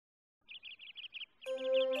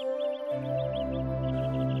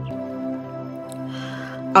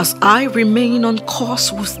As I remain on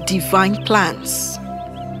course with divine plans,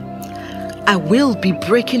 I will be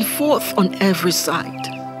breaking forth on every side.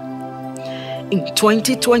 In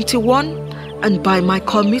 2021, and by my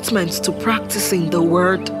commitment to practicing the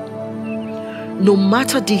word, no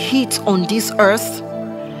matter the heat on this earth,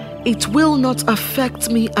 it will not affect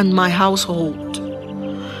me and my household.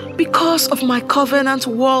 Because of my covenant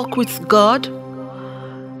walk with God,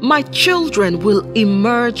 my children will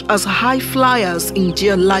emerge as high flyers in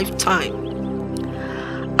their lifetime.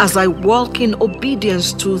 As I walk in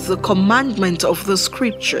obedience to the commandment of the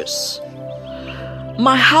scriptures,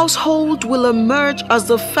 my household will emerge as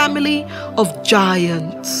a family of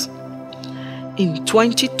giants. In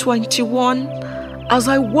 2021, as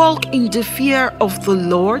I walk in the fear of the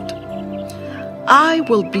Lord, I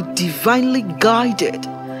will be divinely guided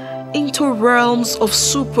into realms of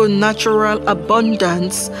supernatural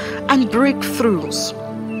abundance and breakthroughs.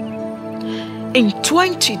 In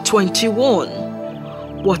 2021,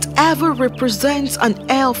 whatever represents an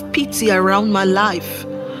air of pity around my life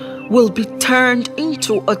will be turned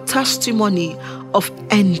into a testimony of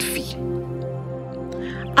envy.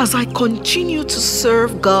 As I continue to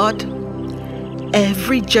serve God,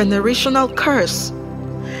 every generational curse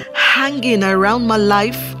hanging around my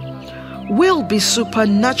life will be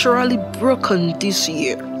supernaturally broken this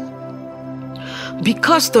year.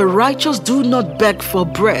 Because the righteous do not beg for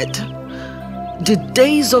bread, the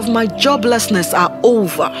days of my joblessness are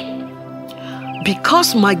over.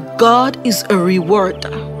 Because my God is a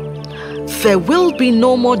rewarder, there will be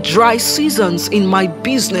no more dry seasons in my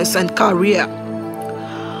business and career.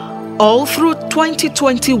 All through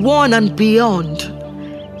 2021 and beyond,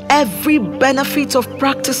 every benefit of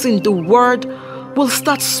practicing the word will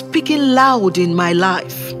start speaking loud in my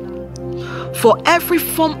life. For every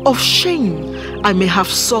form of shame I may have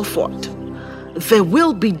suffered, there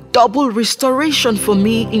will be double restoration for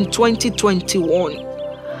me in 2021.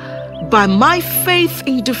 By my faith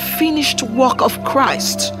in the finished work of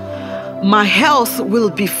Christ, my health will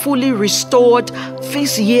be fully restored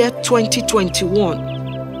this year 2021.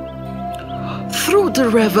 Through the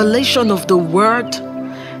revelation of the word,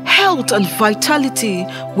 health and vitality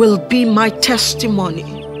will be my testimony.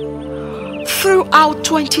 Throughout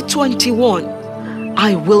 2021,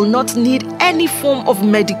 I will not need any form of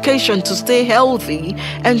medication to stay healthy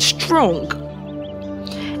and strong.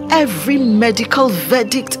 Every medical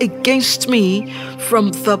verdict against me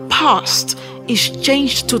from the past is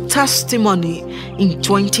changed to testimony in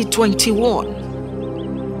 2021.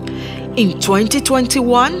 In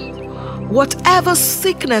 2021, whatever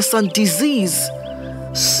sickness and disease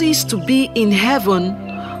cease to be in heaven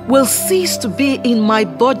will cease to be in my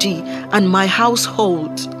body and my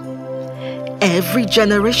household. Every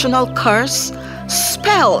generational curse,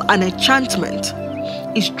 spell, and enchantment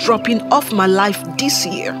is dropping off my life this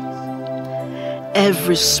year.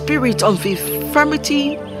 Every spirit of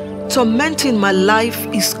infirmity tormenting my life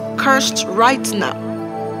is cursed right now.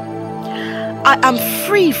 I am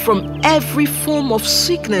free from every form of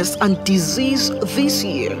sickness and disease this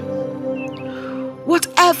year.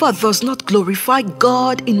 Whatever does not glorify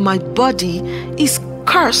God in my body is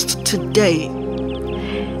cursed today.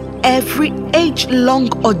 Every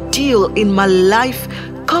age-long ordeal in my life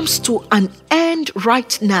comes to an end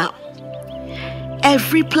right now.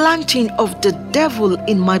 Every planting of the devil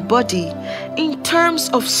in my body in terms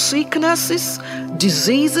of sicknesses,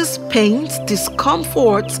 diseases, pains,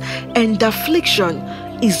 discomforts, and affliction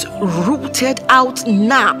is rooted out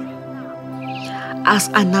now. As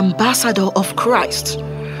an ambassador of Christ,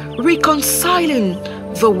 reconciling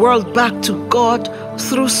the world back to God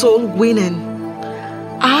through soul winning,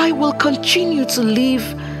 I will continue to live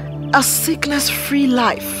a sickness-free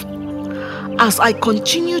life. As I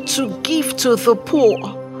continue to give to the poor,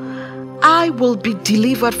 I will be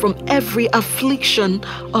delivered from every affliction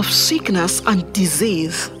of sickness and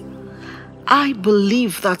disease. I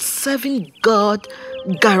believe that serving God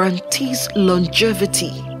guarantees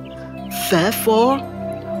longevity. Therefore,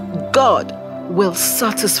 God will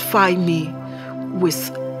satisfy me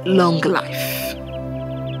with long life.